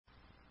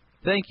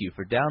Thank you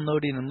for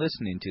downloading and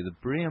listening to the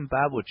Berean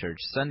Bible Church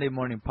Sunday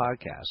Morning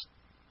Podcast.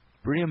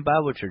 Berean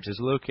Bible Church is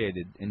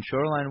located in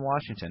Shoreline,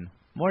 Washington,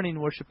 morning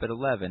worship at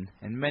 11,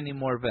 and many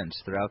more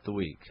events throughout the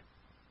week.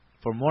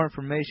 For more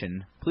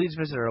information, please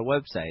visit our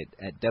website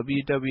at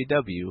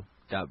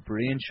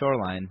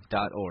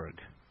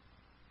www.bereanshoreline.org.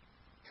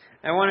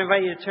 I want to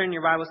invite you to turn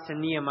your Bibles to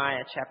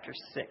Nehemiah chapter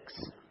 6.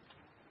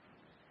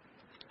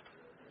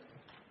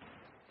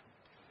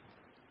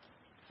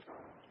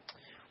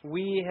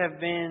 We have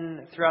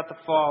been, throughout the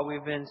fall,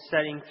 we've been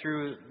studying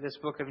through this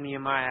book of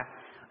Nehemiah.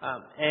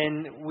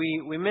 And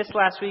we missed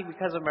last week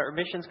because of our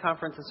missions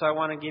conference, and so I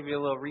want to give you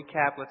a little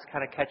recap. Let's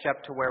kind of catch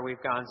up to where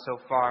we've gone so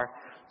far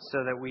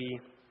so that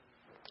we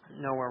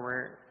know what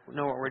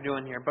we're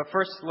doing here. But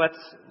first,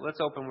 let's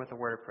open with a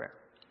word of prayer.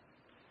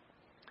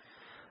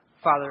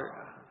 Father,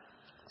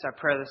 it's our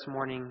prayer this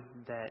morning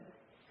that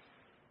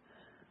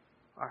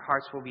our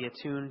hearts will be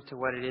attuned to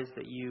what it is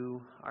that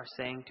you are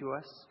saying to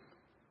us.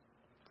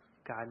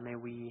 God, may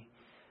we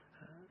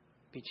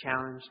be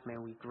challenged, may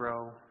we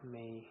grow,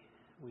 may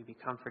we be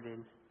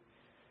comforted,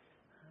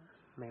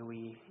 may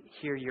we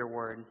hear your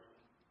word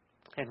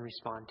and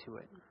respond to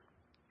it.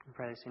 I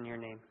pray this in your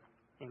name.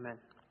 Amen.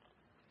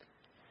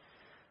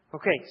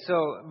 Okay,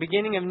 so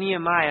beginning of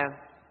Nehemiah.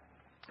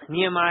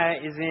 Nehemiah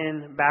is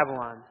in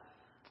Babylon,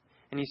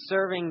 and he's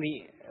serving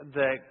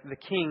the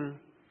king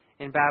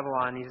in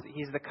Babylon.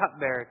 He's the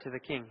cupbearer to the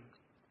king.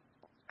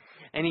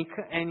 And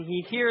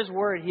he hears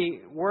word.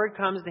 Word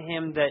comes to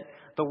him that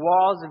the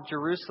walls of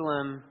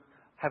Jerusalem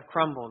have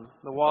crumbled.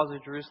 The walls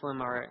of Jerusalem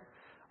are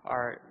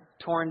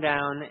torn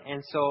down,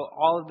 and so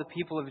all of the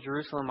people of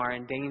Jerusalem are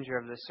in danger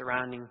of the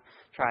surrounding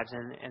tribes,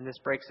 and this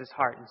breaks his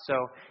heart. And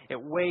so it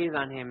weighs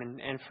on him,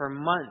 and for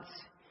months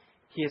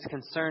he is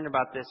concerned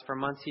about this. For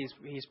months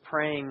he's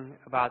praying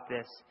about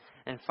this,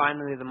 and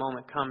finally the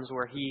moment comes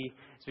where he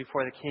is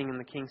before the king, and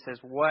the king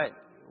says, "What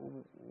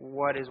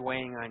is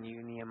weighing on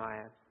you,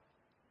 Nehemiah?"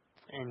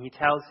 And he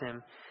tells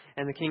him,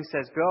 and the king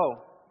says,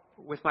 "Go,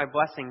 with my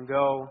blessing,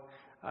 go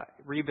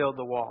rebuild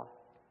the wall."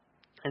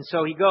 And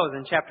so he goes.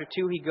 In chapter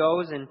 2, he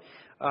goes, and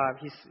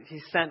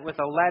he's sent with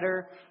a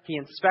letter. He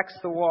inspects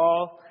the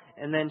wall.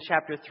 And then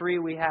chapter 3,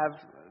 we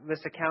have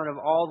this account of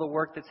all the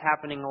work that's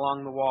happening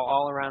along the wall,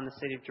 all around the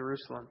city of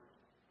Jerusalem.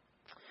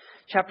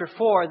 Chapter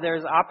 4,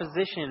 there's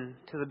opposition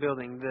to the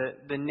building.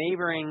 The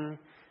neighboring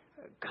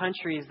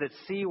countries that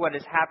see what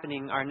is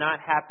happening are not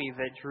happy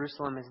that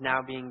Jerusalem is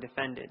now being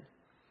defended,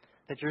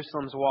 that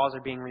Jerusalem's walls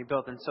are being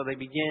rebuilt. And so they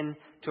begin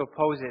to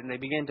oppose it, and they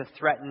begin to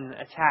threaten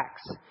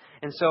attacks.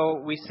 And so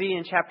we see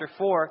in chapter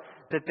 4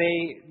 that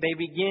they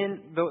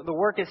begin, the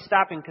work is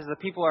stopping because the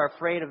people are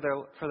afraid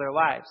for their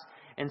lives.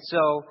 And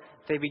so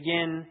they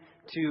begin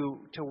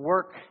to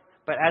work,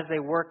 but as they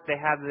work, they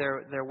have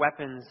their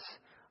weapons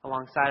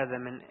alongside of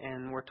them.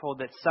 And we're told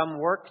that some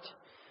worked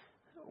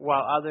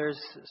while others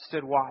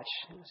stood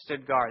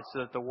guard, so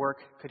that the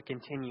work could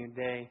continue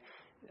day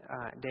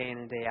in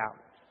and day out.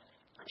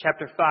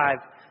 Chapter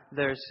 5,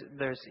 there's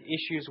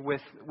issues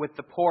with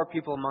the poor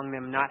people among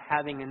them not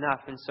having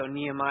enough, and so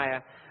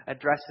Nehemiah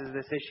addresses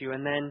this issue.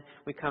 And then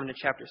we come to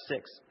chapter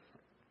 6.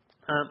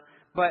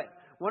 But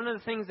one of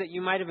the things that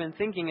you might have been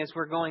thinking as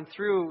we're going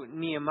through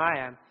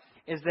Nehemiah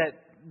is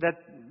that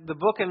the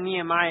book of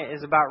Nehemiah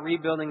is about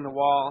rebuilding the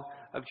wall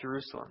of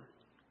Jerusalem.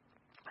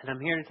 And I'm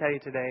here to tell you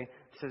today,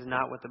 this is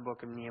not what the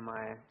book of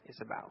Nehemiah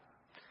is about.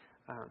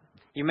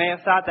 You may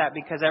have thought that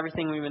because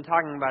everything we've been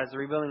talking about is the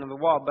rebuilding of the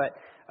wall, but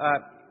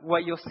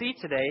what you'll see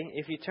today,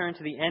 if you turn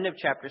to the end of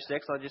chapter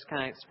 6, I'll just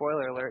kind of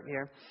spoiler alert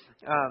here.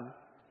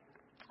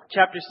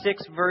 Chapter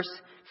 6,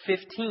 verse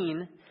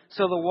 15.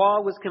 So the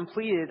wall was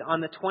completed on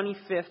the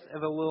 25th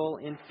of Elul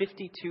in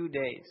 52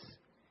 days.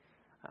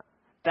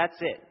 That's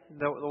it.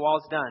 The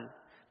wall's done.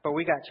 But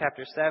we got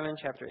chapter 7,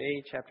 chapter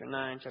 8, chapter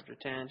 9, chapter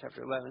 10,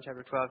 chapter 11,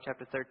 chapter 12,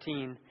 chapter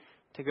 13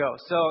 to go.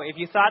 So if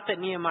you thought that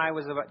Nehemiah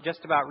was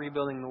just about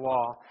rebuilding the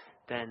wall,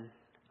 then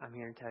I'm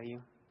here to tell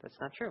you that's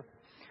not true.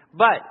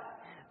 But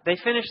they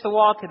finished the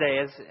wall today,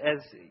 as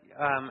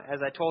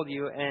I told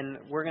you, and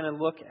we're going to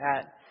look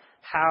at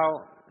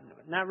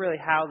not really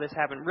how this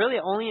happened. Really,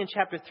 only in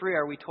chapter 3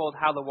 are we told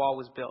how the wall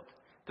was built.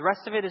 The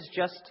rest of it is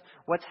just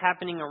what's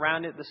happening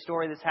around it, the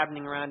story that's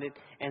happening around it,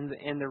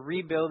 and the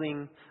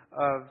rebuilding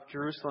of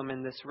Jerusalem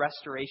and this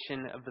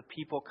restoration of the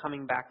people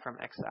coming back from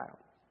exile.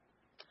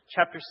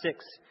 Chapter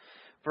 6,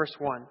 verse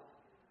 1.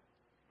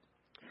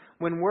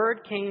 When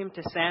word came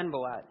to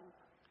Sanballat,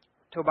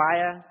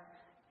 Tobiah,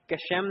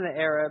 Geshem the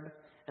Arab,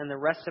 and the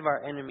rest of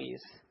our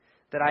enemies,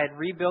 that I had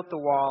rebuilt the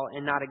wall,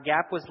 and not a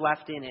gap was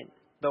left in it,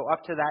 though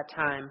up to that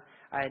time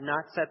I had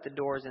not set the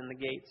doors and the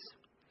gates.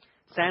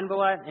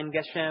 Sanballat and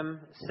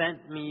Geshem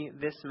sent me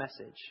this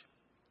message.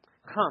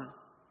 Come,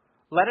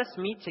 let us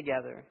meet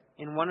together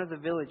in one of the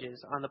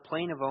villages on the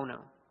plain of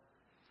Ono.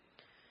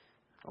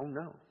 Oh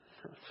no.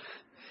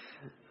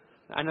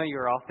 I know you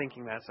were all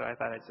thinking that, so I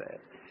thought I'd say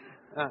it.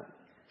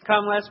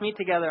 Come, let us meet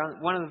together on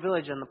one of the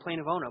villages on the plain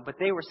of Ono. But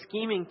they were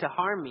scheming to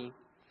harm me.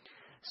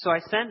 So I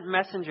sent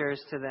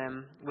messengers to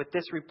them with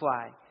this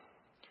reply.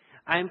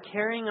 I am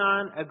carrying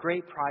on a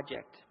great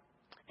project.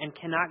 and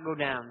cannot go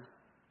down.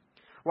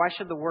 Why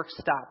should the work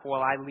stop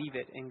while I leave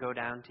it and go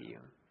down to you?"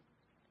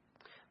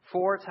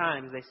 4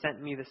 times they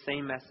sent me the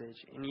same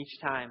message, and each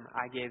time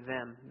I gave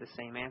them the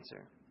same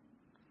answer.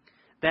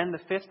 Then the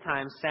 5th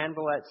time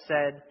Sanballat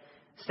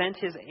sent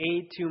his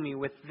aide to me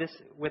with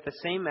the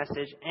same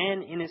message,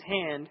 and in his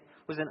hand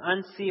was an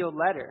unsealed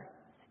letter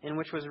in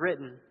which was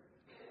written,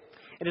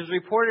 "It is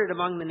reported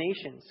among the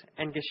nations,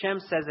 and Geshem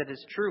says it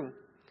is true,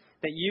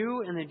 that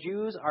you and the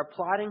Jews are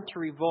plotting to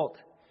revolt,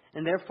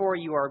 and therefore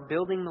you are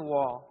building the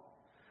wall.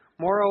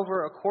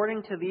 Moreover,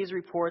 according to these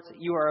reports,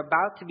 you are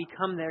about to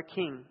become their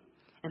king,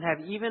 and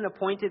have even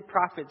appointed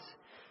prophets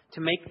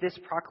to make this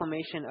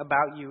proclamation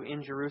about you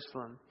in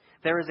Jerusalem.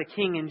 There is a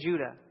king in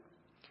Judah.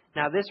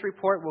 Now this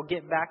report will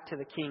get back to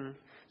the king,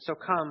 so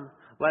come,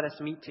 let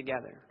us meet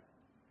together."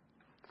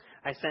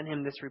 I sent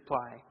him this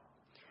reply,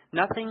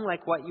 "Nothing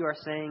like what you are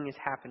saying is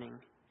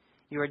happening.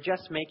 You are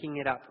just making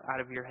it up out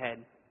of your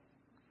head."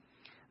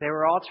 They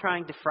were all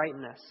trying to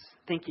frighten us,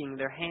 thinking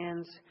their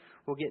hands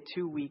will get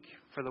too weak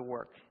for the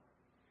work,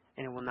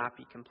 and it will not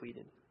be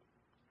completed.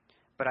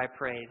 But I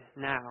prayed,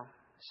 "Now,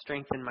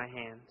 strengthen my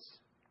hands."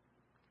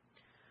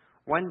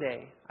 One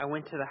day, I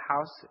went to the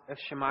house of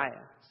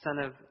Shemaiah, son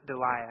of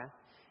Delaiah,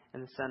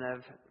 and the son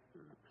of,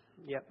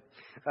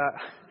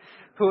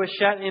 who was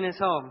shut in his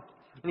home.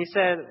 And he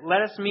said,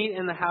 "Let us meet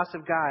in the house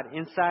of God,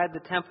 inside the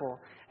temple,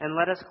 and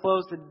let us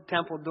close the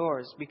temple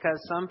doors, because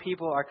some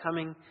people are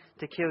coming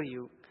to kill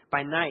you.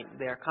 By night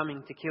they are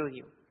coming to kill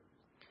you."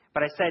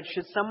 But I said,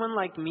 "Should someone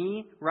like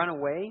me run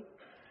away?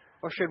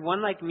 Or should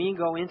one like me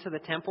go into the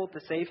temple to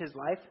save his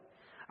life?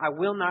 I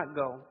will not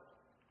go."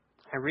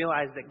 I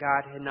realized that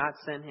God had not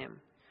sent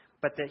him,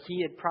 but that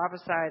he had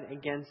prophesied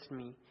against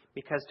me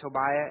because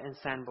Tobiah and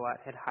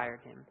Sanballat had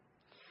hired him.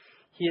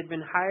 He had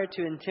been hired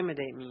to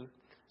intimidate me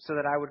so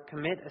that I would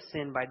commit a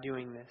sin by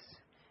doing this,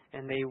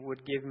 and they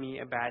would give me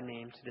a bad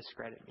name to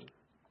discredit me.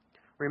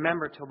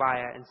 Remember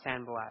Tobiah and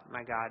Sanballat,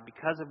 my God,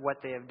 because of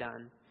what they have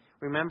done.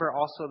 Remember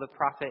also the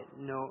prophet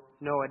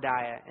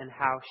Noadiah and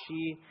how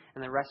she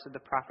and the rest of the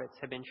prophets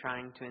have been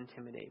trying to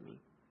intimidate me.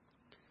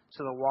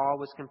 So the wall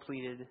was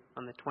completed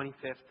on the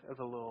 25th of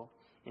Elul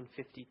in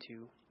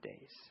 52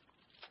 days.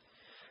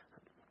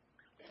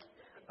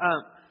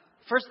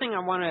 First thing I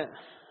want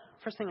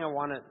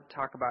to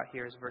talk about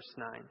here is verse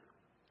 9.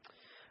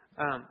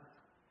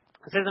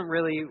 This isn't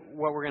really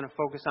what we're going to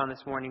focus on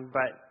this morning,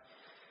 but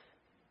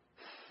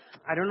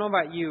I don't know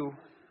about you,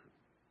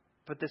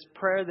 but this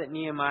prayer that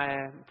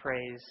Nehemiah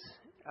prays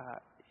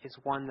is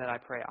one that I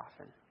pray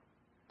often.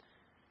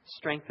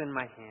 Strengthen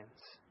my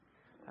hands.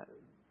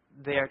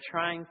 They are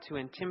trying to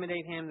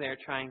intimidate him. They are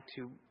trying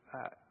to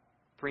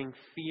bring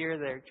fear.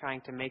 They're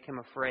trying to make him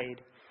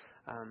afraid.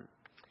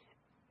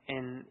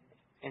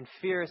 And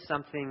fear is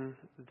something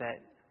that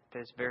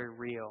is very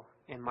real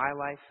in my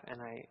life,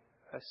 and I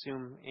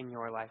assume in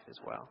your life as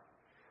well.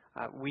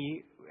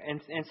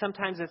 And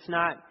sometimes it's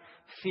not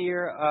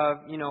fear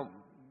of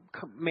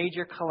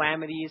major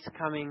calamities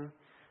coming,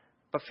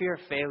 but fear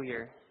of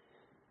failure,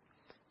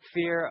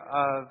 fear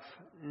of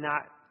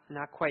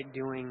not quite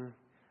doing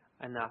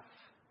enough,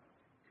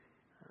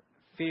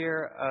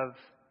 fear of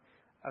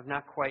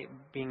not quite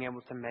being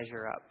able to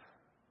measure up,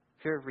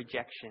 fear of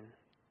rejection.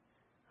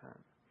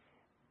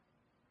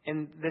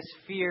 And this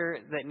fear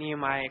that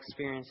Nehemiah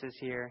experiences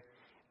here,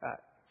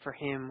 for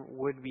him,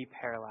 would be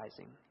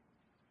paralyzing.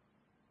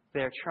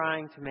 They're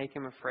trying to make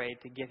him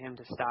afraid, to get him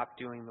to stop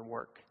doing the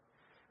work.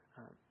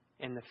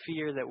 And the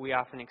fear that we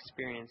often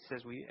experience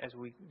as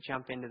we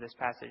jump into this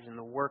passage and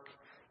the work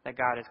that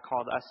God has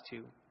called us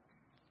to,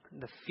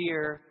 the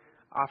fear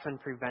often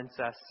prevents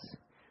us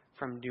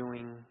from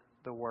doing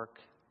the work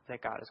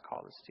that God has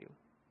called us to.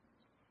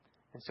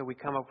 And so we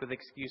come up with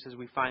excuses.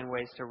 We find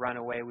ways to run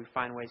away. We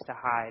find ways to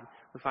hide.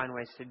 We find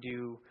ways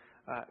to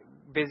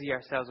busy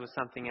ourselves with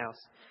something else.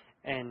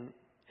 And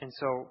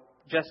so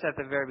just at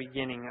the very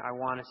beginning, I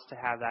want us to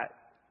have that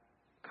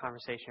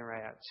conversation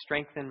right out.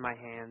 Strengthen my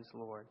hands,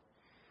 Lord.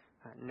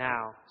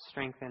 Now,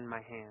 strengthen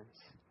my hands.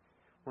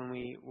 When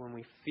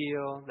we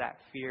feel that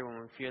fear, when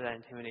we feel that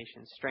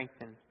intimidation,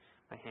 strengthen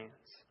my hands.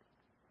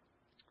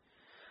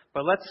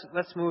 But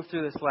let's move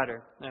through this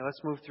letter. Now,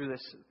 let's move through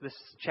this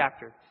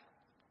chapter.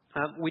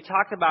 We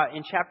talked about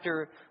in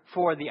chapter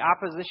 4 the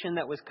opposition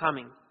that was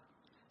coming.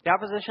 The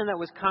opposition that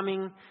was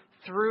coming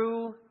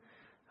through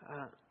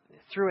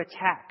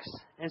attacks.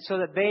 And so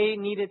that they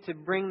needed to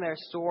bring their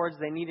swords,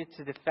 they needed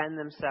to defend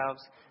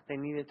themselves, they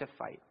needed to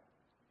fight.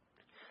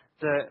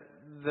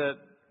 The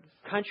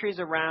countries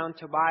around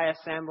Tobiah,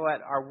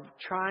 Sanballat are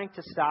trying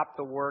to stop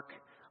the work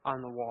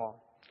on the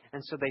wall.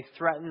 And so they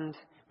threatened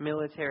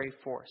military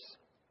force.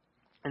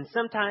 And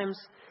sometimes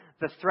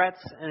the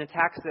threats and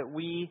attacks that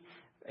we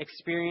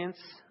experience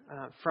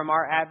from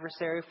our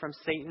adversary, from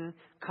Satan,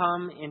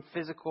 come in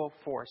physical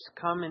force,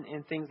 come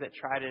in things that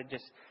try to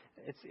just,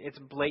 it's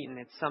blatant.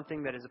 It's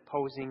something that is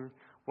opposing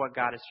what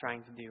God is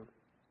trying to do.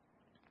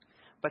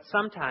 But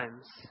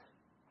sometimes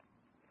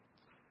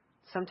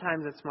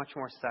it's much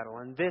more subtle.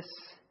 And this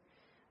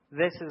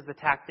is the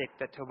tactic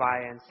that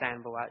Tobiah and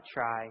Sanballat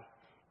try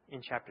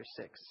in chapter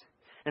 6.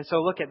 And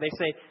so look at, they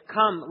say,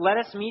 come, let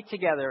us meet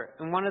together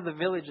in one of the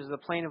villages, the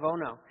plain of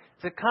Ono.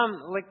 So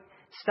come,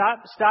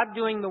 stop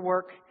doing the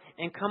work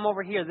and come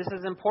over here. This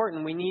is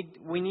important. We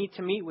need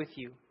to meet with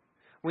you.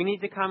 We need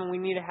to come and we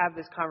need to have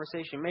this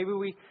conversation. Maybe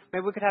we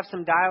could have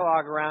some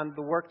dialogue around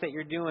the work that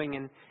you're doing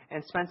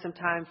and spend some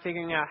time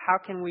figuring out how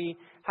can we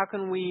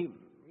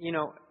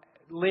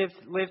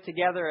live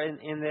together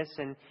in this,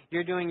 and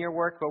you're doing your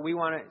work, but we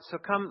want to, so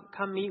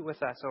come meet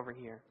with us over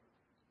here.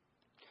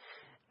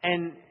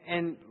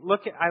 And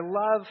look at, I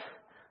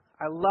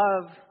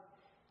love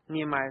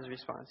Nehemiah's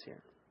response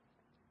here.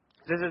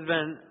 This has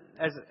been,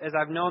 as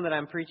I've known that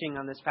I'm preaching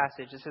on this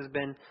passage, this has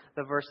been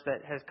the verse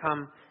that has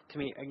come to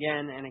me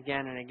again and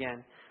again and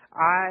again.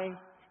 I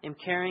am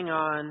carrying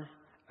on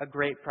a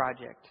great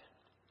project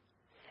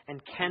and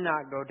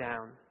cannot go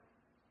down.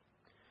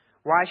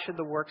 Why should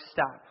the work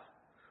stop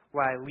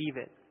while I leave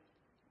it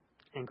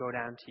and go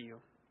down to you?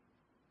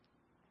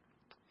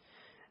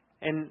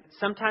 And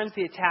sometimes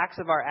the attacks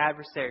of our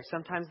adversary,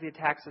 sometimes the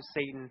attacks of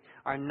Satan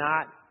are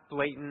not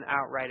blatant,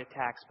 outright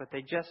attacks, but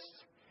they just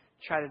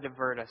try to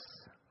divert us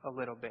a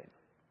little bit.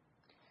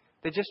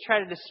 They just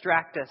try to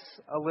distract us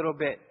a little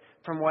bit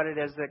from what it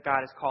is that God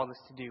has called us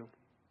to do,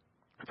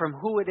 from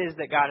who it is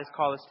that God has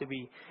called us to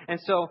be. And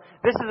so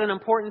this is an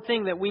important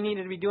thing that we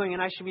need to be doing,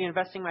 and I should be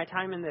investing my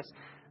time in this.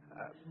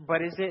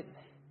 But is it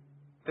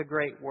the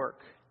great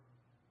work?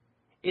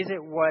 Is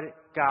it what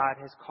God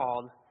has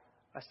called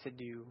us to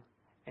do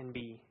and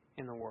be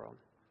in the world?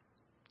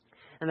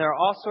 And there are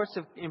all sorts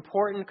of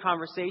important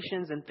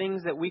conversations and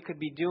things that we could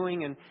be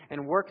doing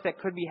and work that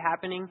could be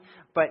happening.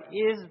 But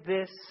is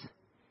this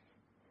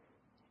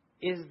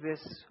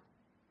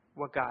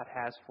what God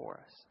has for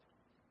us?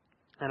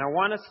 And I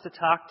want us to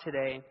talk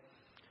today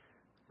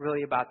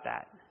really about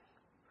that.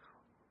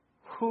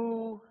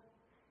 Who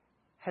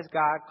has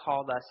God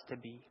called us to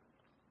be?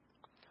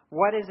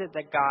 What is it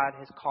that God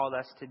has called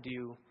us to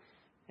do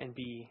and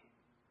be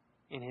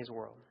in His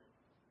world?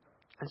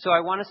 And so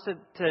I want us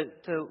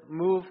to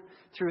move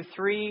through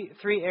three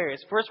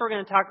areas. First, we're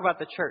going to talk about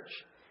the church.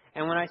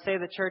 And when I say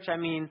the church, I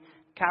mean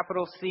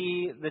capital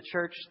C, the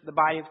church, the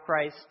body of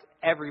Christ,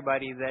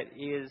 everybody that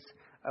is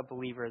a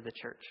believer of the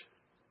church.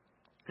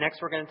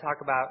 Next, we're going to talk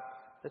about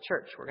the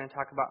church. We're going to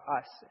talk about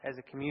us as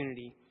a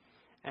community.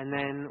 And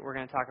then we're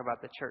going to talk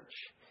about the church.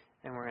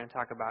 And we're going to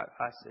talk about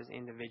us as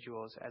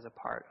individuals as a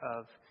part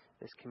of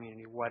this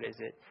community. What is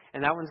it?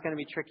 And that one's going to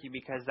be tricky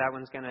because that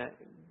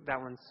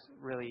one's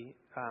really,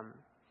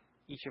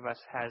 each of us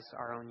has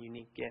our own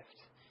unique gift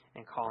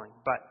and calling.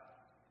 But,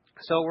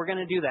 so we're going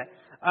to do that.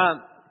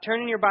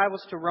 Turn in your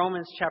Bibles to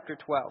Romans chapter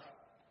 12.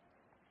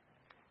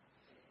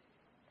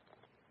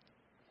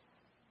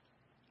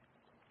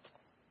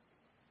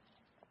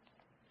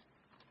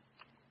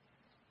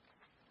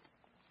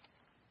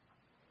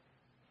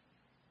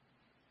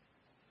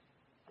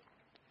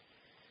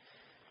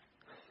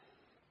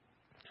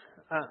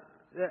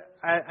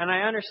 And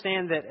I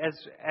understand that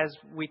as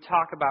we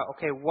talk about,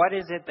 okay, what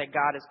is it that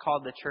God has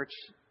called the church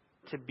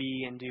to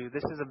be and do?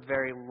 This is a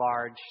very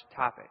large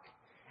topic.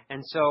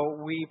 And so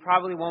we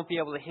probably won't be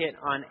able to hit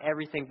on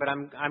everything, but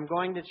I'm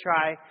going to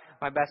try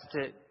my best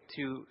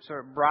to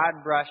sort of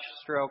broad brush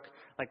stroke,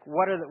 like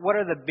what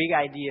are the big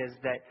ideas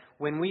that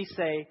when we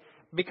say,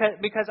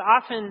 because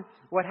often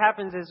what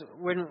happens is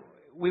when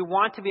we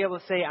want to be able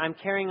to say, I'm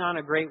carrying on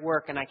a great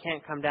work and I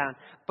can't come down,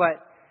 but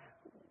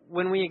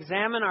when we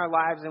examine our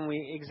lives and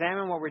we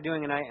examine what we're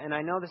doing, and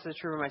I know this is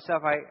true for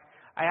myself,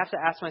 I have to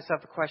ask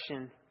myself the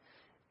question,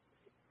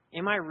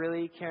 am I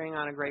really carrying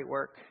on a great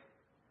work?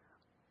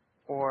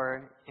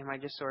 Or am I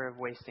just sort of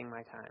wasting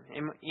my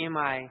time? Am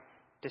I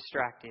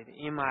distracted?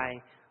 Am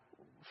I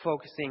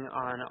focusing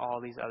on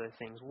all these other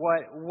things?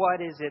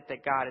 What is it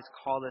that God has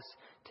called us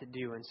to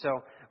do? And so,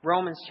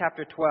 Romans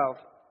chapter 12.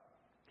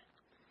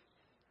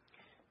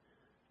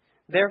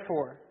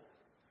 Therefore,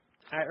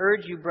 I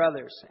urge you,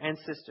 brothers and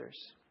sisters,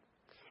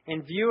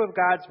 in view of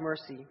God's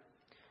mercy,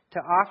 to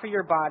offer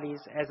your bodies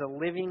as a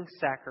living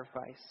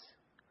sacrifice,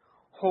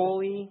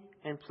 holy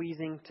and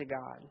pleasing to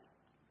God.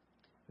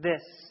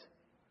 This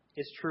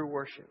is true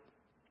worship.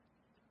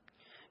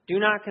 Do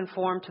not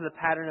conform to the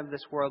pattern of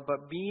this world,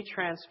 but be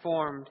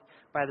transformed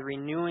by the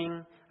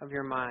renewing of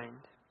your mind.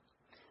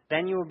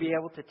 Then you will be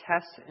able to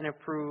test and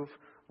approve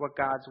what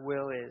God's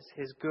will is,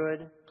 His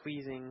good,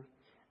 pleasing,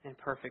 and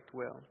perfect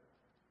will.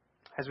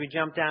 As we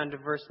jump down to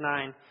verse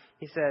 9,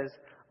 he says,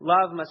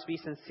 love must be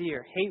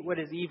sincere. Hate what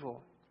is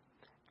evil.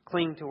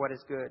 Cling to what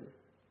is good.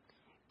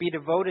 Be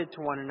devoted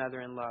to one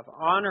another in love.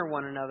 Honor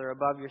one another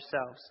above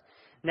yourselves.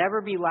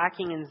 Never be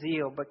lacking in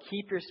zeal, but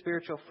keep your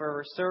spiritual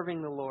fervor,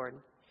 serving the Lord.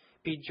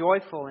 Be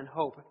joyful in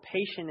hope,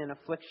 patient in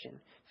affliction,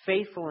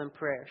 faithful in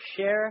prayer.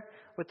 Share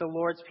with the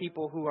Lord's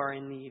people who are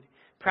in need.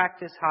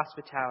 Practice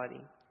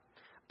hospitality.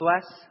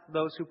 Bless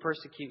those who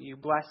persecute you.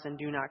 Bless and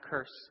do not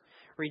curse.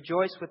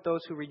 Rejoice with those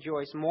who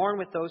rejoice. Mourn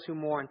with those who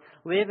mourn.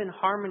 Live in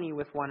harmony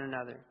with one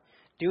another.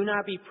 Do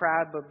not be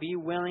proud, but be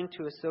willing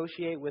to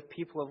associate with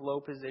people of low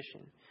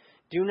position.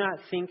 Do not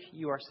think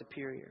you are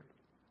superior.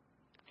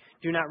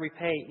 Do not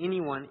repay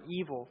anyone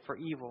evil for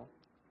evil.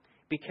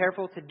 Be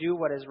careful to do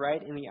what is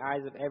right in the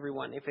eyes of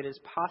everyone. If it is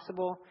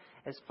possible,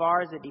 as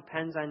far as it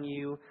depends on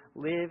you,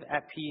 live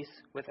at peace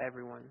with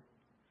everyone.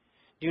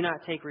 Do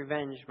not take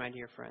revenge, my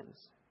dear friends,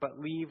 but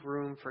leave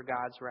room for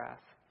God's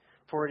wrath.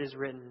 For it is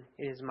written,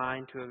 it is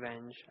mine to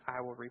avenge, I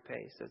will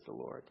repay, says the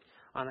Lord.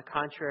 On the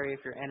contrary,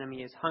 if your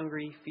enemy is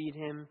hungry, feed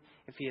him.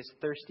 If he is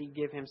thirsty,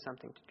 give him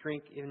something to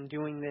drink. In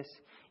doing this,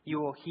 you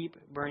will heap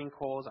burning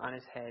coals on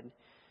his head.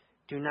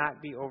 Do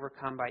not be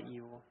overcome by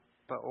evil,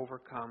 but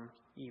overcome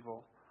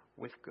evil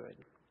with good.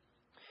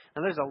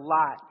 Now there's a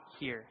lot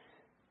here.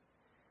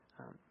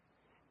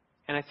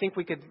 And I think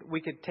we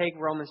could take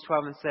Romans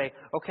 12 and say,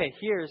 okay,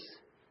 here's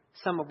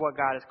some of what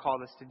God has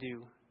called us to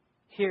do.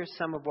 Here's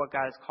some of what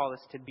God has called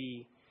us to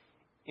be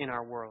in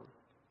our world.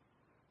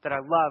 That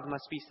our love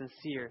must be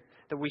sincere,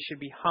 that we should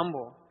be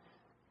humble,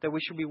 that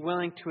we should be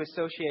willing to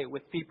associate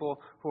with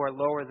people who are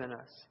lower than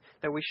us,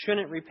 that we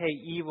shouldn't repay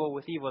evil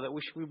with evil,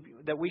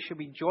 that we should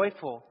be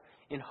joyful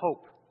in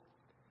hope,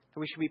 that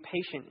we should be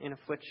patient in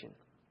affliction,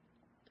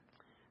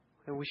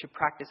 that we should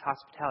practice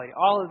hospitality.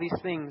 All of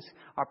these things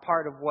are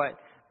part of what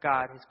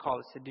God has called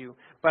us to do.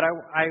 But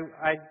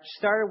I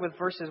started with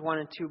verses 1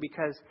 and 2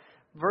 because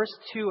verse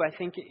 2, I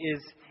think,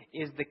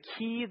 is the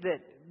key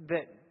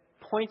that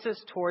points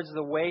us towards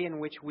the way in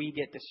which we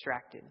get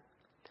distracted.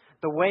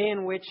 The way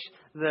in which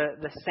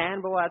the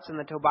Sanballats and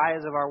the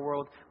Tobiahs of our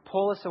world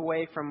pull us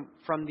away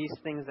from these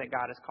things that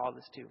God has called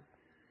us to.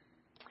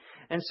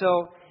 And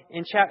so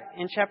in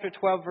chapter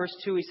 12, verse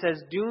 2, he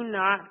says, do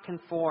not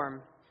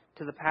conform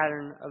to the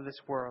pattern of this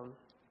world,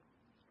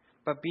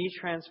 but be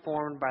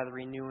transformed by the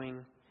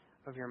renewing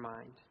of your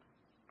mind.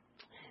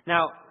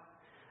 Now,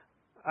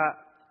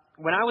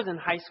 when I was in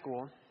high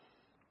school,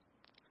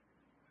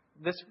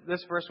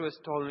 this verse was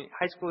told me.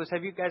 High schoolers,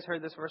 have you guys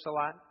heard this verse a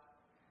lot?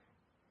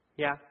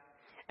 Yeah.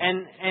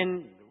 And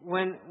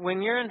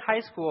when you're in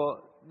high school,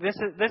 this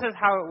is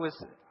how it was.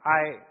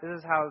 This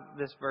is how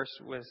this verse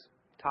was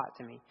taught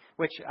to me,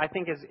 which I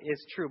think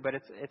is true, but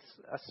it's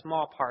a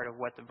small part of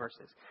what the verse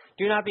is.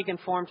 Do not be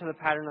conformed to the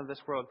pattern of this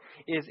world.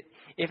 Is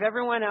if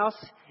everyone else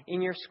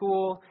in your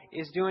school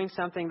is doing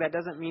something, that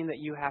doesn't mean that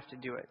you have to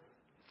do it.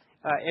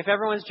 If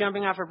everyone's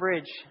jumping off a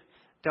bridge,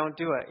 don't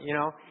do it. You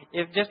know,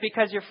 if just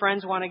because your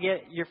friends want to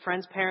your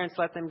friends' parents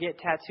let them get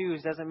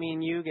tattoos, doesn't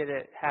mean you get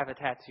to have a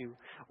tattoo.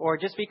 Or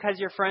just because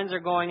your friends are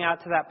going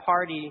out to that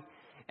party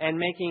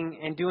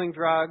and doing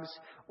drugs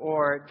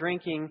or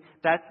drinking,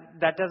 that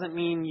doesn't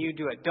mean you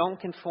do it. Don't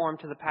conform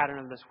to the pattern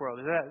of this world.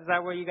 Is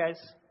that what you guys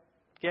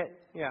get?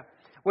 Yeah.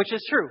 Which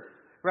is true,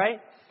 right?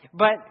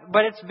 But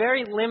it's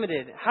very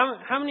limited.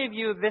 How many of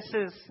you, this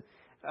is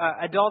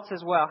adults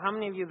as well, how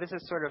many of you, this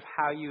is sort of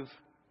how you've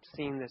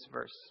seen this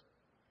verse?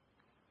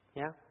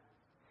 Yeah?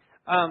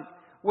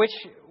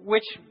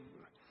 Which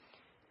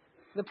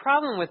the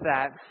problem with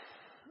that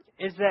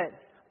is that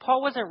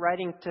Paul wasn't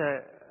writing to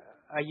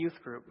a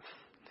youth group.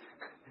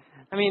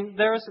 I mean,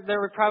 there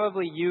were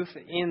probably youth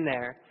in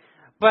there,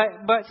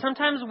 but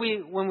sometimes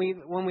when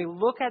we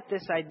look at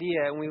this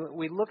idea and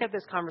we look at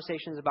these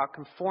conversations about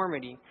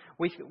conformity,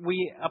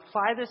 we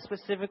apply this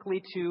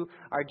specifically to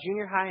our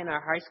junior high and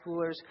our high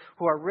schoolers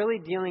who are really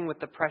dealing with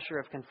the pressure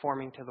of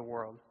conforming to the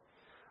world,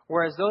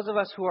 whereas those of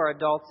us who are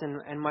adults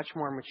and much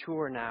more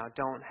mature now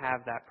don't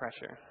have that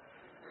pressure.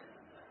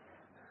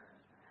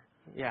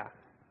 Yeah.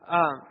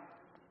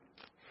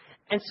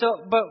 And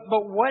so, but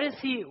what is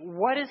he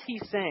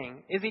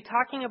saying? Is he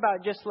talking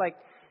about just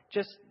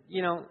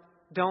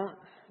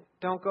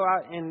don't go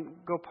out and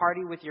go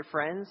party with your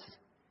friends?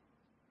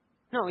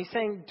 No, he's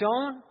saying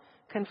don't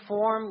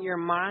conform your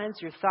minds,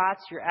 your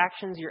thoughts, your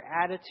actions, your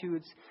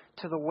attitudes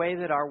to the way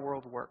that our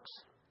world works.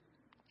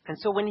 And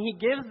so when he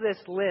gives this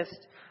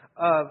list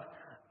of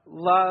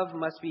love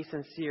must be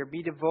sincere,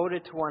 be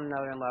devoted to one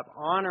another in love,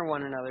 honor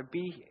one another,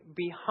 be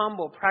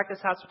humble, practice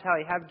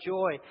hospitality, have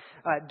joy,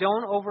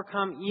 don't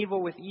overcome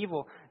evil with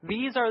evil.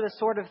 These are the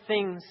sort of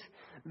things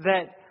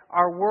that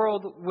our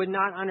world would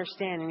not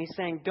understand. And he's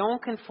saying,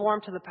 don't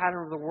conform to the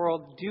pattern of the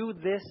world. Do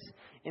this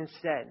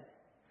instead.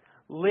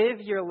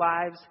 Live your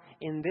lives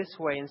in this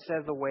way instead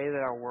of the way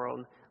that our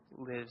world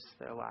lives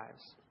their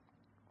lives.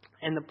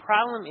 And the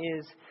problem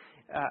is,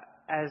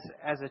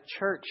 as a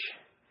church,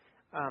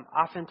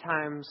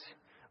 oftentimes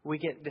we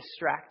get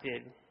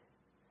distracted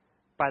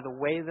by the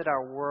way that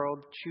our world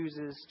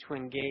chooses to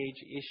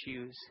engage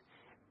issues,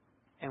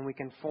 and we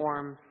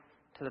conform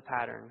to the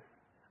pattern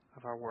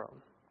of our world.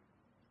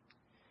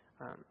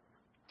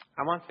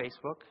 I'm on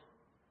Facebook.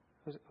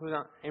 Who's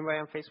on? Anybody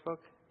on Facebook?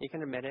 You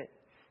can admit it.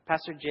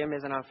 Pastor Jim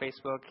isn't on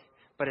Facebook,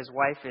 but his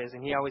wife is,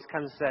 and he always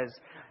comes and says,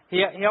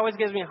 he always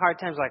gives me a hard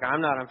time. He's like,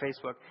 I'm not on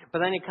Facebook. But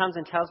then he comes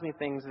and tells me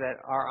things that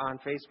are on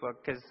Facebook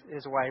because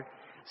his wife.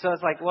 So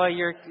it's like, well,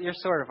 you're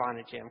sort of on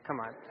it, Jim. Come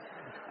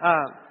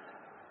on.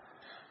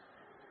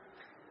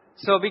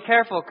 So be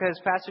careful, because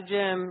Pastor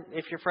Jim,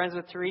 if you're friends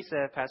with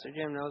Teresa, Pastor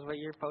Jim knows what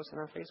you're posting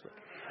on Facebook.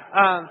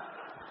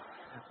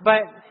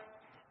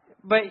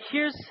 But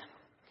here's,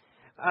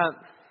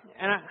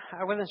 and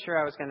I wasn't sure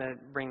I was going to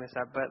bring this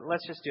up, but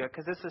let's just do it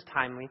because this is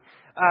timely.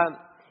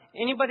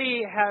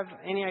 Anybody have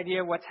any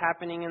idea what's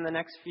happening in the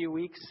next few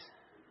weeks?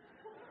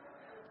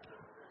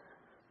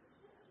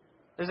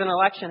 There's an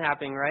election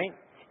happening, right?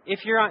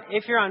 If you're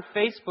on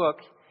Facebook,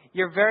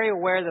 you're very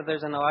aware that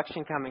there's an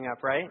election coming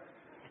up, right?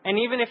 And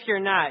even if you're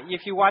not,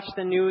 if you watch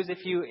the news,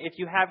 if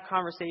you have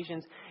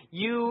conversations,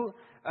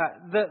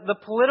 the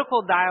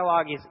political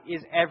dialogue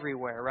is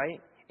everywhere,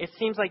 right? It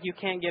seems like you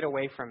can't get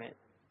away from it.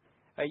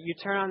 You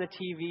turn on the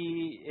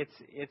TV, it's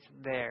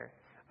there.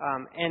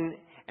 And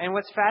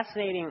what's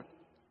fascinating,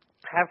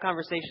 I have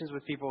conversations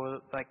with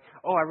people like,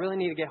 oh, I really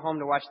need to get home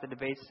to watch the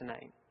debates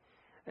tonight.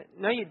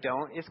 No, you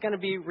don't. It's going to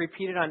be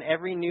repeated on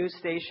every news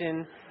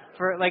station.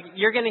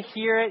 You're going to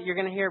hear it. You're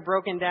going to hear it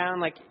broken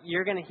down.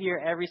 You're going to hear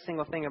every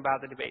single thing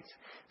about the debates.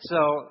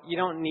 So you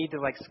don't need to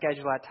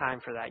schedule that time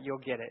for that. You'll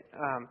get it.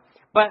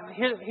 But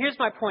here's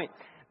my point.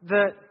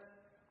 The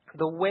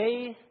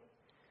way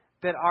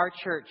that our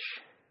church,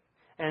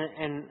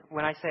 and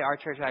when I say our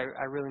church,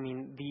 I really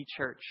mean the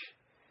church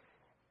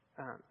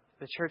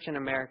in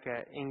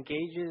America,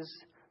 engages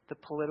the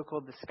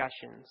political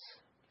discussions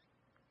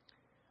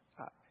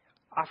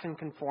often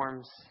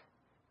conforms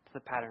to the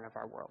pattern of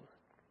our world.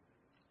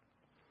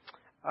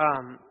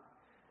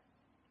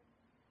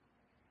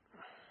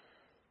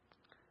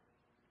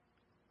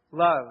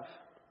 Love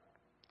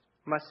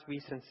must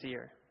be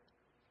sincere.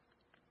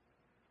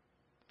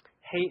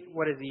 Hate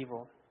what is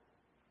evil.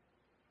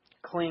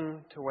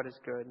 Cling to what is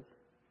good.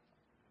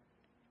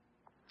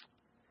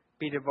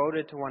 Be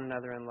devoted to one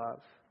another in love.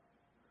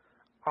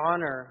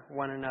 Honor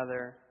one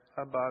another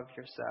above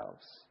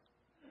yourselves.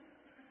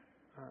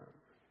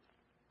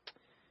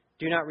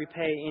 Do not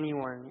repay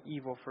anyone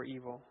evil for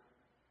evil.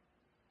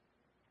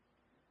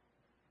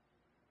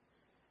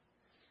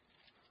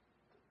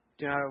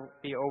 Do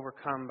not be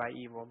overcome by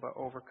evil, but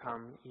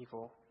overcome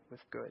evil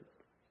with good.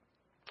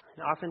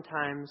 And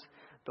oftentimes,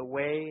 the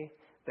way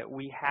that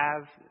we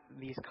have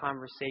these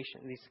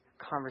conversations, these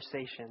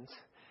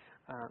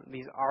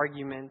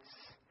arguments,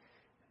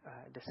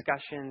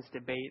 discussions,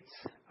 debates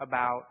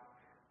about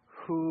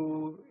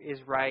who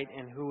is right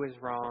and who is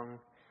wrong,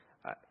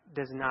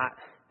 does not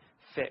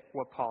fit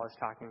what Paul is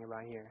talking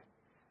about here.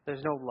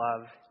 There's no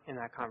love in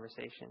that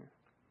conversation.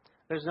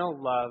 There's no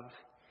love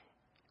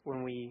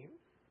when we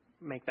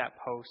make that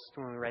post,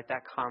 when we write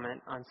that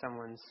comment on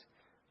someone's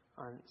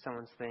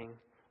thing.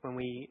 When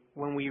we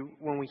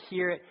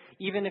hear it,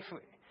 even if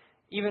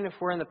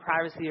we're in the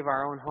privacy of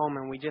our own home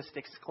and we just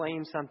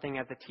exclaim something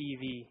at the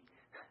TV,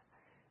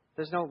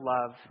 there's no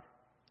love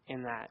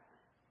in that.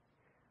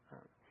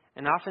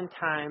 And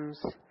oftentimes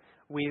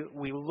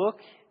we look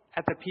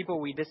at the people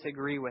we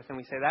disagree with and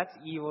we say, that's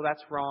evil,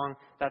 that's wrong,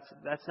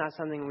 that's not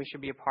something we should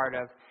be a part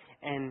of.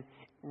 And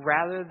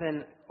rather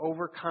than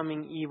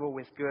overcoming evil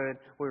with good,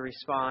 we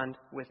respond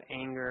with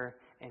anger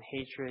and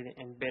hatred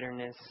and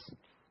bitterness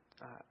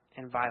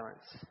and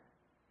violence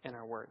in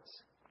our words.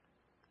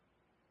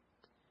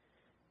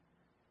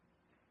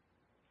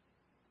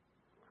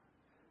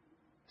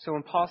 So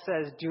when Paul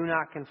says, do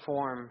not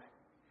conform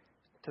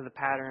to the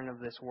pattern of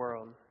this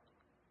world,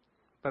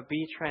 but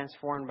be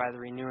transformed by the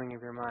renewing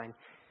of your mind,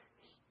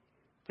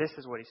 this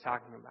is what he's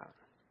talking about.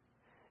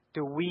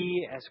 Do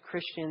we as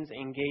Christians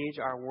engage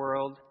our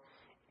world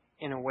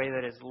in a way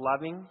that is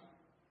loving,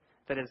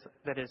 that is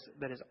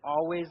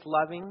always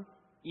loving,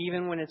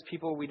 even when it's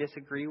people we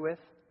disagree with?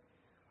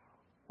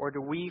 Or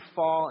do we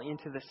fall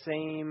into the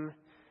same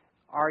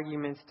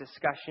arguments,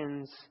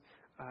 discussions,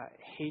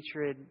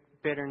 hatred,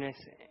 bitterness,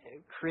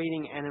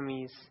 creating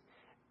enemies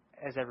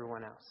as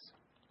everyone else?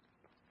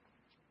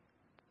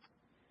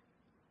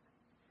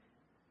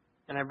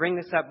 And I bring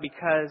this up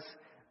because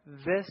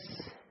this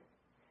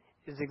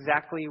is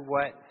exactly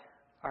what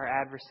our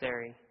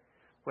adversary,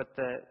 what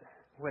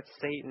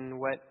Satan,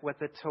 what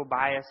the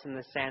Tobias and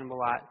the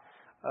Sanballat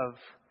of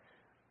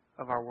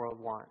our world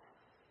want.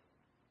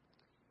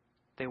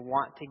 They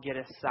want to get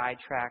us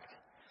sidetracked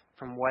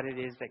from what it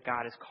is that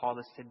God has called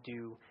us to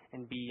do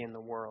and be in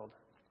the world,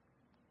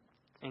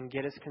 and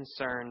get us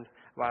concerned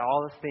about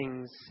all the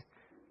things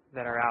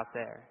that are out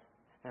there.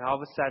 And all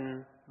of a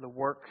sudden,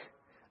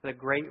 the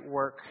great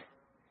work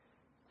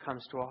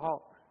comes to a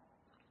halt.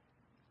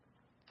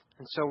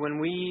 And so when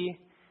we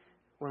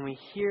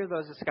hear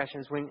those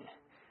discussions, when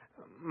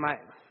my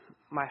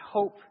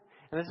hope,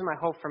 and this is my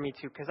hope for me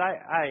too, because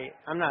I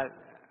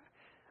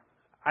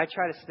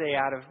try to stay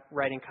out of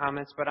writing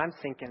comments, but I'm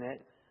thinking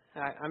it,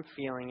 I'm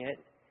feeling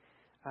it.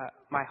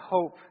 My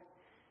hope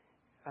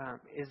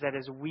is that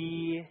as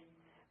we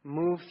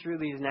move through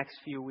these next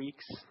few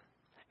weeks,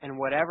 and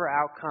whatever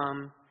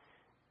outcome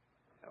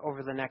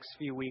over the next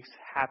few weeks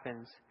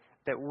happens,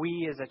 that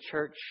we as a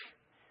church,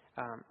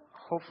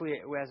 hopefully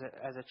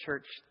as a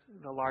church,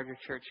 the larger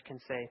church can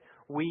say,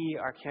 we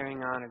are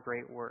carrying on a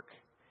great work.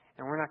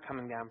 And we're not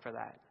coming down for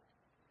that.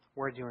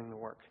 We're doing the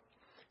work.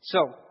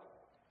 So,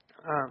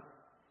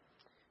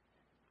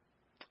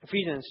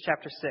 Ephesians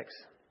chapter 6.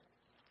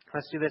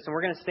 Let's do this. And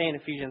we're going to stay in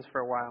Ephesians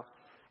for a while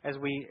as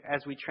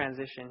we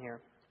transition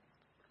here.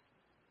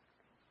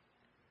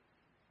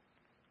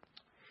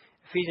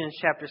 Ephesians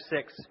chapter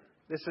 6.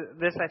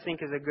 This I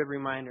think is a good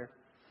reminder.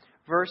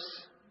 Verse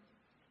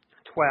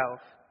 12.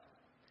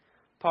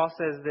 Paul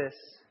says this.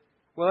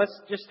 Well,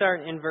 let's just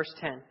start in verse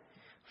 10.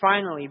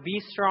 Finally, be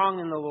strong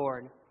in the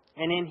Lord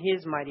and in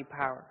His mighty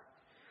power.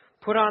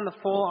 Put on the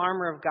full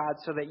armor of God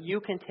so that you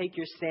can take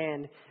your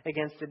stand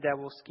against the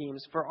devil's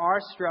schemes. For our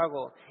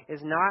struggle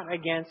is not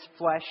against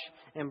flesh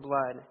and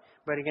blood,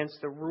 but against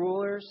the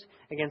rulers,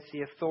 against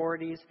the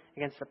authorities,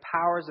 against the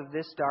powers of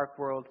this dark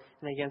world,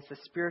 and against the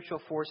spiritual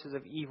forces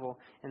of evil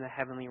in the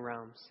heavenly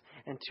realms.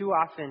 And too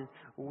often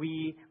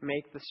we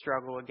make the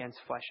struggle against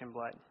flesh and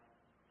blood.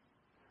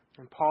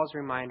 And Paul's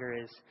reminder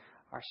is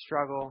our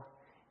struggle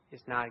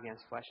is not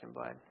against flesh and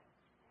blood.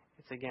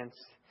 It's against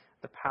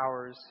the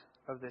powers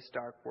of this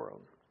dark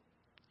world.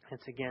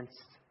 It's against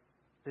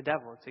the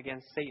devil. It's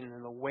against Satan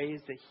and the ways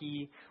that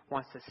he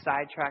wants to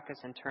sidetrack us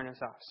and turn us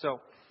off. So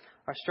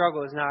our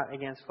struggle is not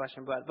against flesh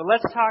and blood. But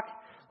let's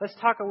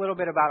talk a little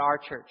bit about our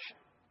church.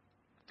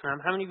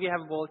 How many of you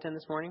have a bulletin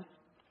this morning?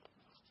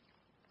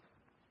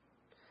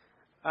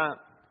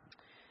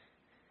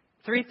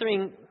 Three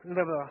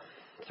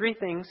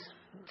things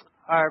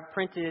are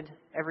printed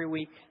every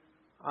week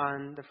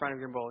on the front of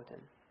your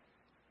bulletin.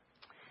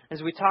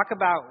 As we talk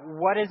about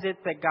what is it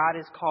that God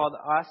has called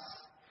us,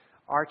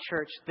 our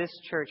church, this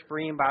church,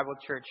 Berean Bible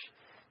Church,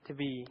 to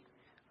be,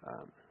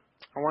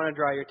 I want to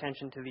draw your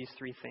attention to these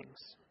three things.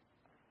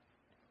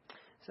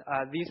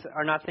 These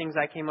are not things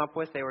I came up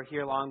with. They were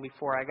here long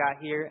before I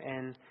got here,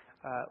 and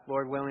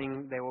Lord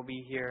willing, they will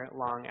be here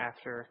long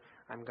after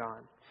I'm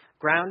gone.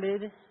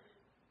 Grounded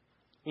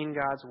in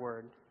God's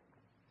Word.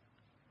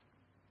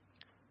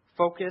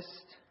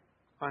 Focused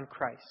on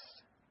Christ.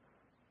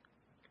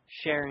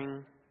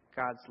 Sharing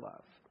God's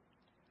love.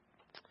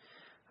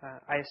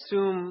 I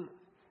assume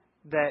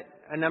that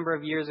a number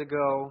of years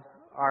ago,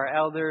 our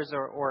elders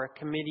or a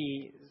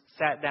committee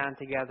sat down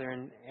together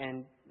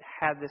and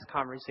had this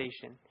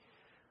conversation.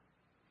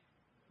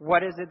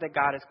 What is it that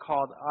God has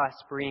called us,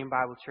 Berean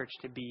Bible Church,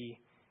 to be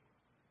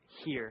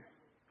here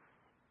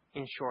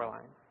in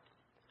Shoreline?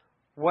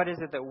 What is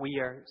it that we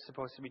are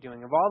supposed to be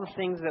doing? Of all the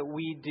things that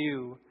we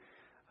do,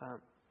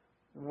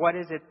 what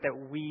is it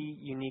that we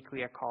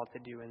uniquely are called to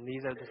do? And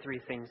these are the three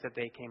things that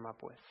they came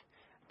up with.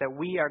 That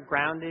we are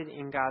grounded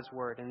in God's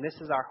Word. And this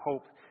is our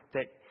hope,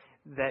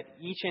 that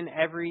each and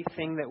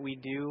everything that we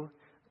do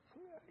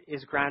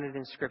is grounded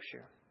in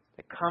Scripture.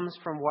 It comes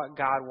from what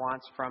God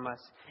wants from us.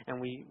 And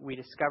we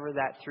discover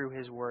that through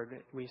His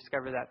Word. We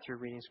discover that through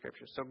reading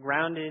Scripture. So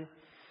grounded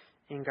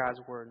in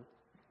God's Word.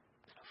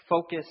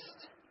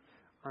 Focused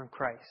on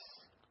Christ.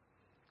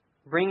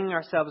 Bringing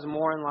ourselves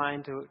more in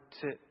line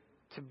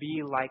to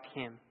be like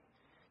Him.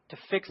 To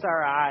fix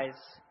our eyes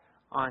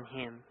on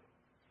Him.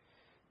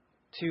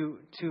 To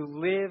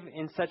live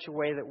in such a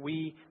way that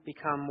we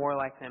become more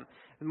like Him.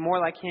 More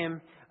like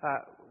Him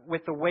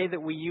with the way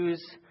that we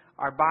use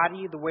our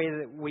body, the way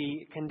that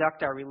we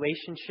conduct our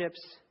relationships,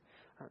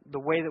 the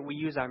way that we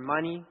use our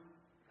money,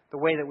 the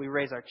way that we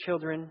raise our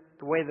children,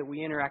 the way that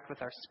we interact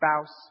with our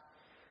spouse,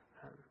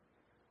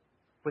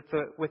 with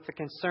the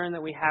concern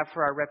that we have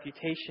for our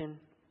reputation,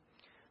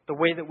 the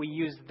way that we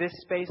use this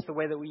space, the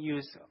way that we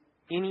use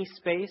any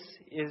space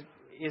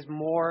is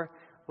more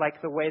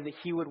like the way that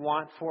He would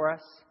want for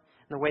us,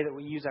 and the way that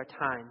we use our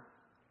time.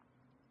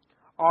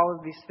 All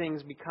of these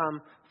things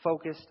become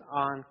focused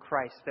on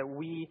Christ, that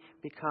we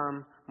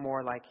become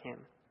more like Him.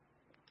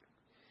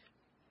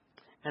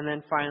 And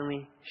then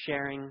finally,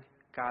 sharing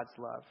God's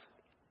love.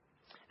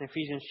 In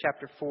Ephesians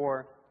chapter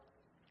 4,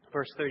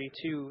 verse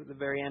 32, the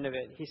very end of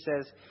it,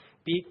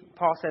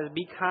 Paul says,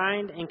 "Be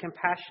kind and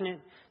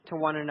compassionate to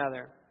one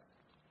another,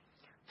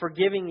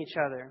 forgiving each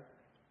other,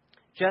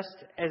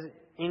 just as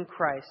in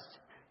Christ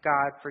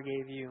God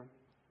forgave you.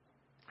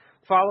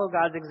 Follow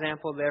God's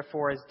example,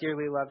 therefore, as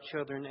dearly loved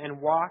children, and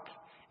walk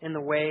in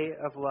the way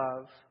of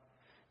love,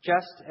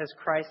 just as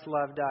Christ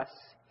loved us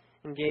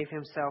and gave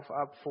Himself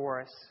up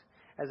for us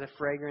as a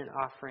fragrant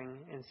offering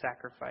and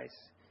sacrifice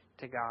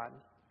to God."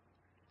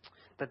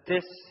 That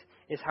this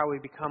is how we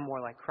become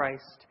more like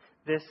Christ.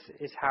 This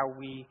is how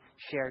we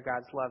share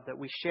God's love. That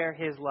we share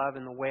His love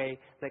in the way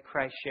that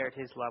Christ shared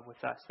His love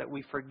with us. That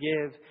we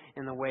forgive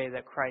in the way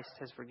that Christ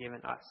has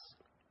forgiven us.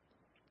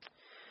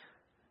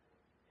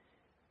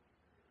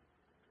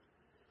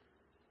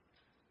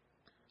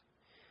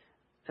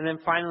 And then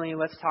finally,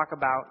 let's talk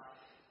about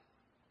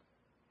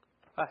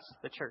us,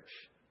 the church,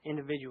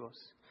 individuals.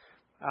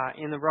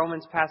 In the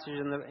Romans passage,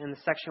 in the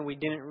section we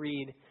didn't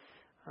read,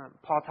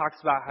 Paul talks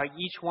about how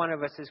each one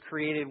of us is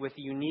created with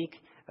unique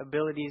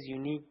abilities,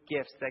 unique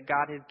gifts, that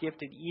God has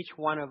gifted each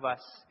one of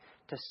us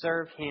to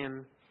serve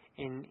Him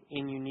in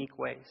unique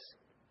ways.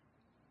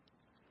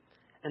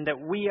 And that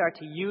we are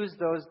to use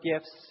those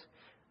gifts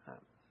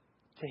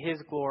to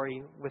His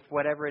glory with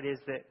whoever it is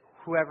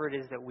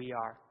that we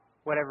are.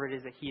 Whatever it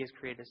is that He has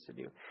created us to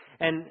do.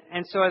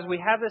 And so as we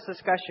have this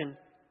discussion,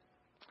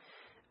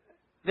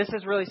 this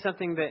is really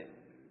something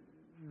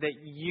that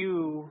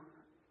you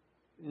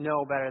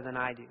know better than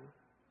I do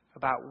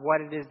about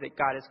what it is that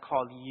God has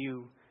called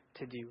you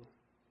to do.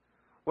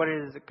 What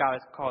it is that God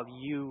has called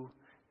you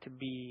to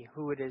be,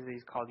 who it is that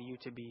He's called you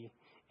to be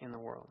in the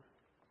world.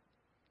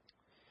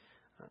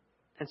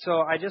 And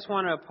so I just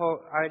want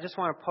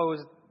to pose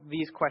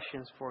these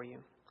questions for you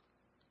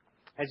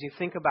as you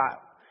think about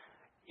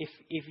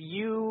if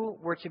you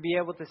were to be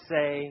able to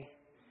say,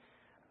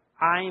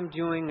 I am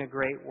doing a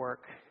great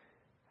work,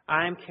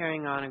 I am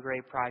carrying on a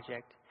great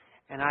project,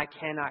 and I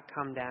cannot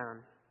come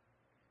down.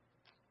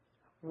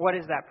 What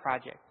is that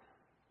project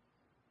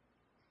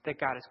that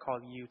God has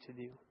called you to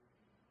do?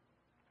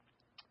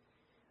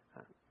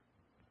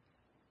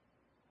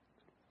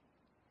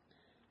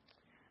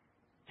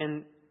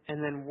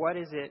 And then what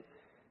is it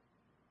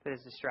that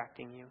is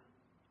distracting you?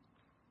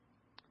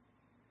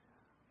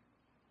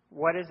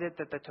 What is it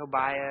that the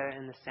Tobiah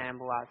and the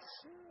Sanballats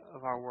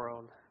of our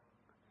world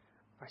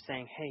are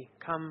saying, hey,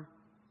 come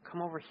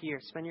over here,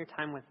 spend your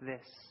time with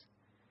this,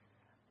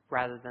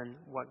 rather than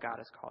what God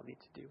has called you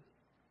to do?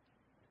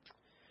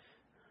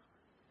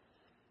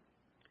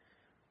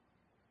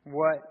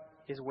 What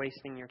is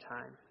wasting your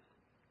time?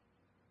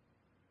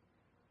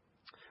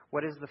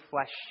 What is the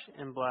flesh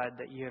and blood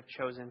that you have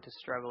chosen to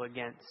struggle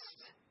against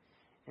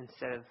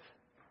instead of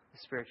the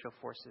spiritual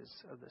forces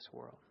of this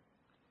world?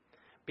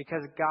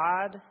 Because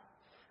God,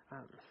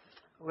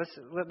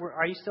 listen,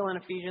 are you still in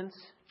Ephesians?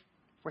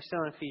 We're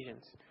still in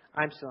Ephesians.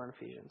 I'm still in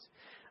Ephesians.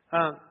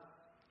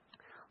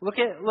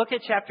 Look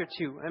at chapter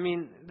 2. I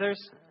mean,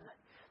 there's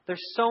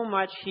so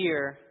much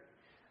here,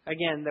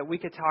 again, that we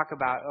could talk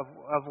about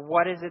of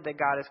what is it that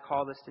God has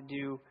called us to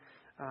do.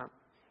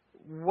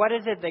 What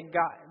is it that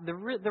God? The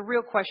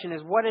real question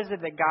is, what is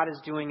it that God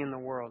is doing in the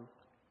world?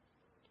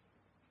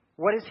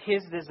 What is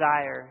His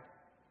desire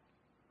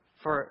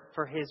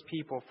for His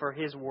people, for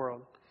His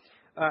world?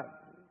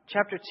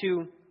 Chapter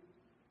 2,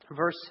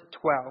 verse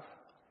 12.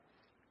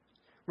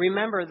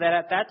 Remember that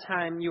at that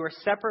time you were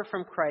separate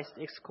from Christ,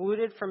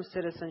 excluded from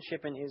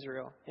citizenship in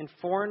Israel, and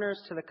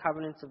foreigners to the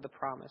covenants of the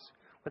promise,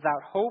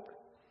 without hope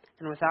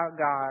and without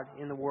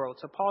God in the world.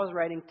 So Paul is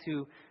writing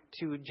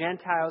to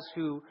Gentiles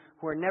who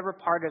are never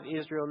part of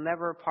Israel,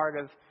 never part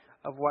of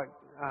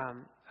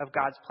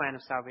God's plan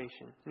of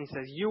salvation. And he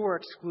says, you were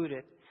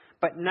excluded,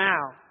 but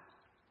now,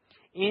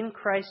 in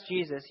Christ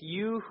Jesus,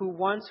 you who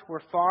once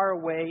were far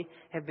away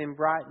have been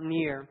brought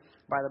near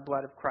by the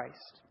blood of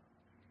Christ.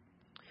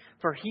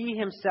 For He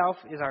Himself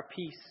is our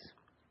peace,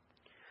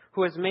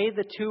 who has made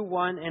the two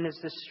one and has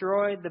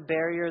destroyed the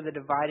barrier, the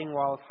dividing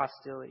wall of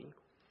hostility,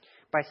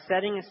 by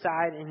setting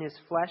aside in His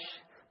flesh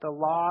the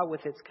law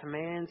with its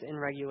commands and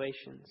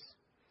regulations.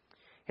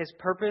 His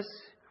purpose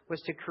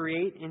was to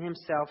create in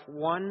Himself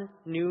one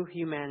new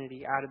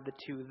humanity out of the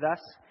two, thus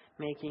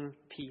making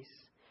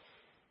peace.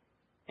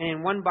 And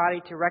in one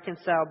body to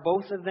reconcile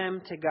both of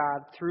them to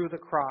God through the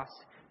cross,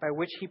 by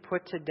which He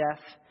put to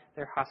death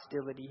their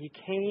hostility. He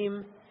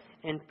came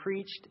and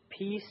preached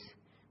peace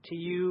to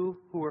you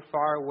who were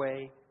far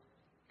away,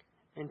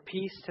 and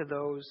peace to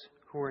those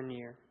who are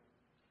near.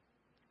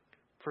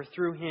 For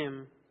through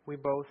Him we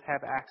both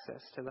have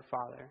access to the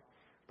Father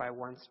by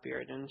one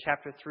Spirit. And in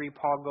chapter 3,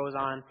 Paul goes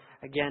on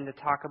again to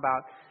talk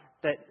about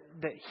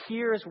that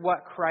here's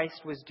what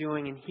Christ was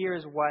doing, and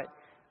here's what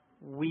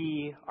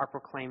we are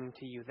proclaiming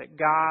to you. That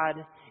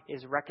God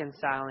is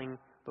reconciling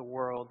the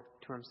world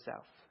to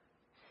Himself.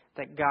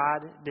 That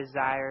God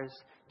desires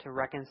to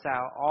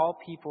reconcile all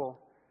people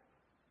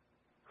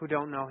who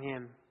don't know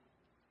Him.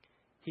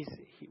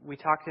 We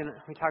talked in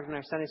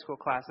our Sunday school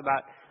class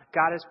about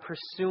God is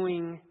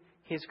pursuing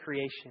His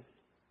creation,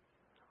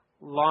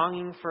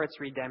 longing for its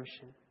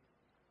redemption.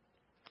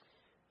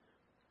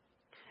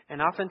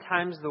 And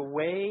oftentimes the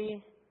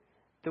way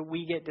that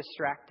we get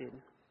distracted,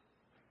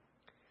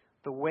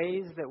 the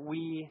ways that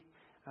we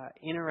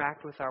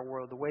interact with our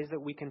world, the ways that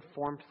we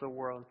conform to the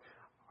world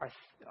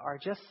are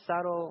just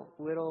subtle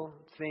little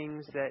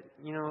things that,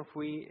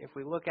 if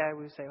we look at it,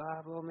 we say,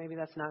 well, maybe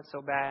that's not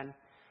so bad.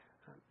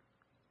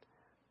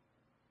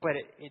 But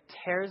it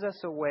tears us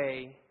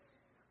away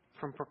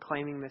from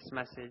proclaiming this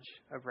message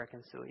of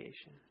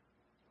reconciliation.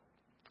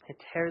 It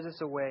tears us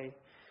away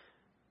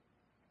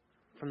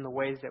from the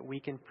ways that we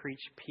can preach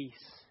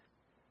peace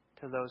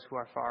to those who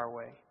are far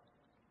away.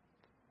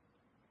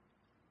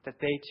 That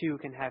they too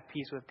can have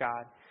peace with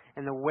God.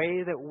 And the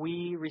way that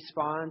we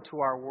respond to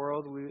our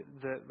world,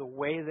 the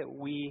way that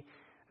we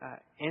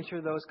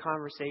enter those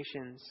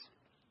conversations,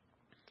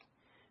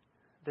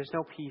 there's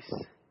no peace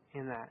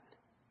in that.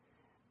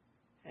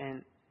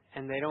 And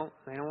they don't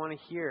want to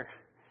hear,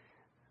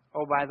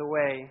 oh, by the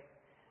way,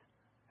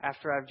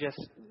 after I've just,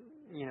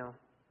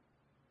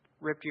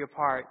 ripped you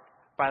apart,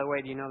 by the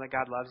way, do you know that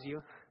God loves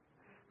you?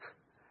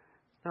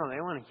 No, they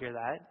don't want to hear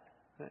that.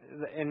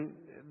 And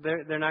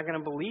they're not going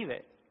to believe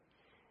it.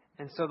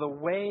 And so the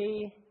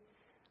way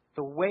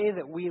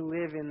that we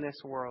live in this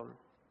world,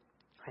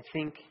 I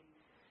think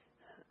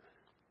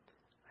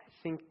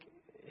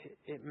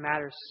it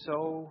matters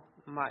so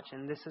much.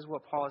 And this is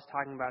what Paul is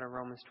talking about in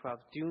Romans 12.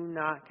 Do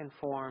not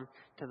conform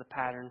to the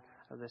pattern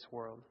of this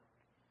world.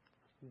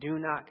 Do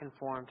not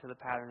conform to the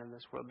pattern of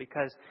this world.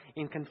 Because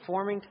in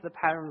conforming to the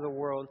pattern of the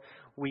world,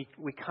 we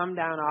come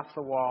down off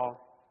the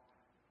wall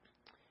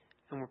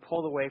and we're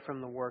pulled away from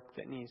the work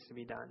that needs to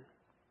be done.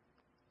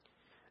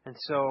 And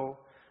so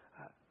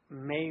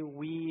may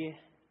we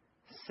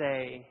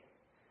say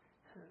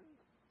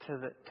to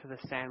the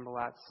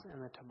Sanballats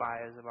and the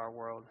Tobiahs of our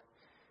world,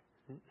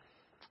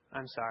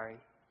 I'm sorry.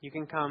 You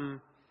can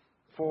come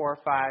 4,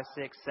 5,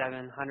 6, 7,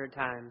 100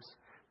 times,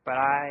 but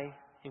I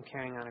am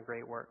carrying on a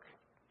great work,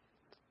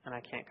 and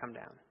I can't come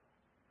down.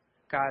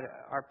 God,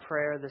 our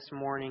prayer this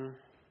morning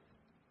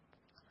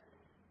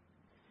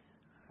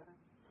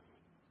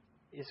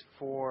is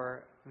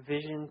for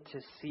vision to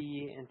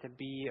see and to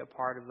be a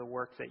part of the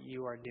work that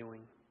you are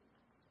doing.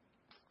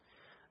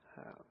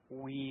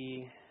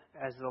 We,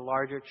 as the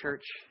larger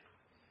church,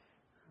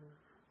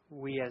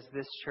 we as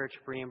this church,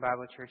 Berean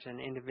Bible Church, and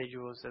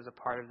individuals as a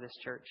part of this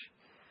church,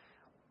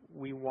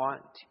 we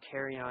want to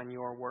carry on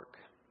your work.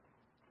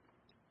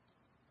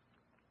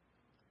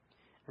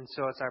 And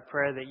so it's our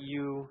prayer that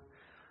you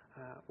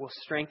will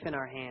strengthen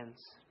our hands,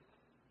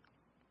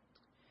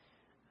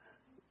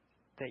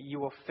 that you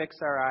will fix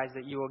our eyes,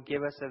 that you will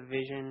give us a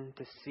vision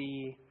to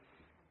see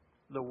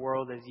the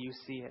world as you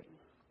see it,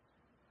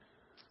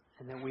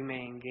 and that we may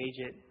engage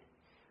it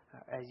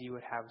as you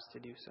would have us to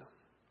do so.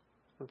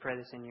 We pray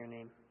this in your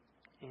name.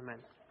 Amen.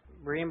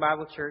 Berean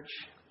Bible Church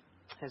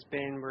has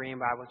been Berean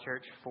Bible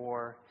Church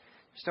for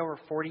just over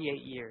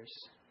 48 years,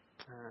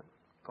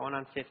 going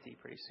on 50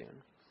 pretty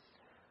soon.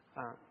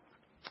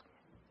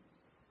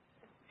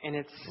 And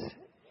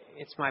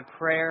it's my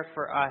prayer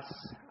for us.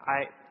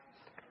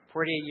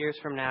 48 years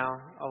from now,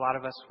 a lot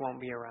of us won't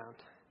be around.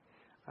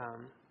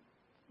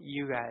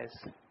 You guys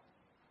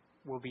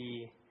will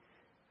be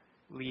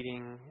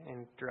leading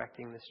and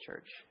directing this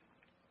church.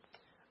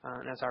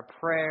 And as our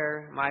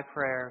prayer, my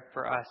prayer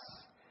for us,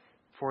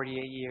 48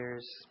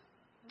 years,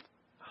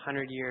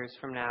 100 years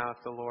from now, if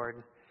the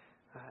Lord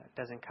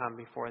doesn't come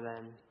before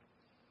then,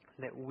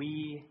 that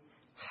we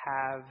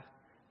have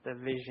the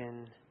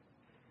vision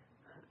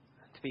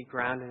to be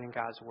grounded in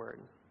God's Word,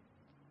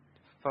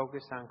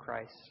 focused on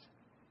Christ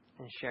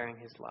and sharing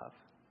His love.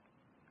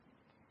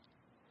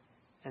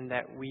 And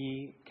that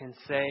we can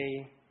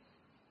say,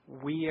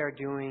 we are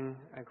doing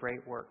a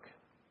great work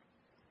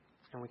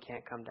and we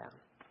can't come down.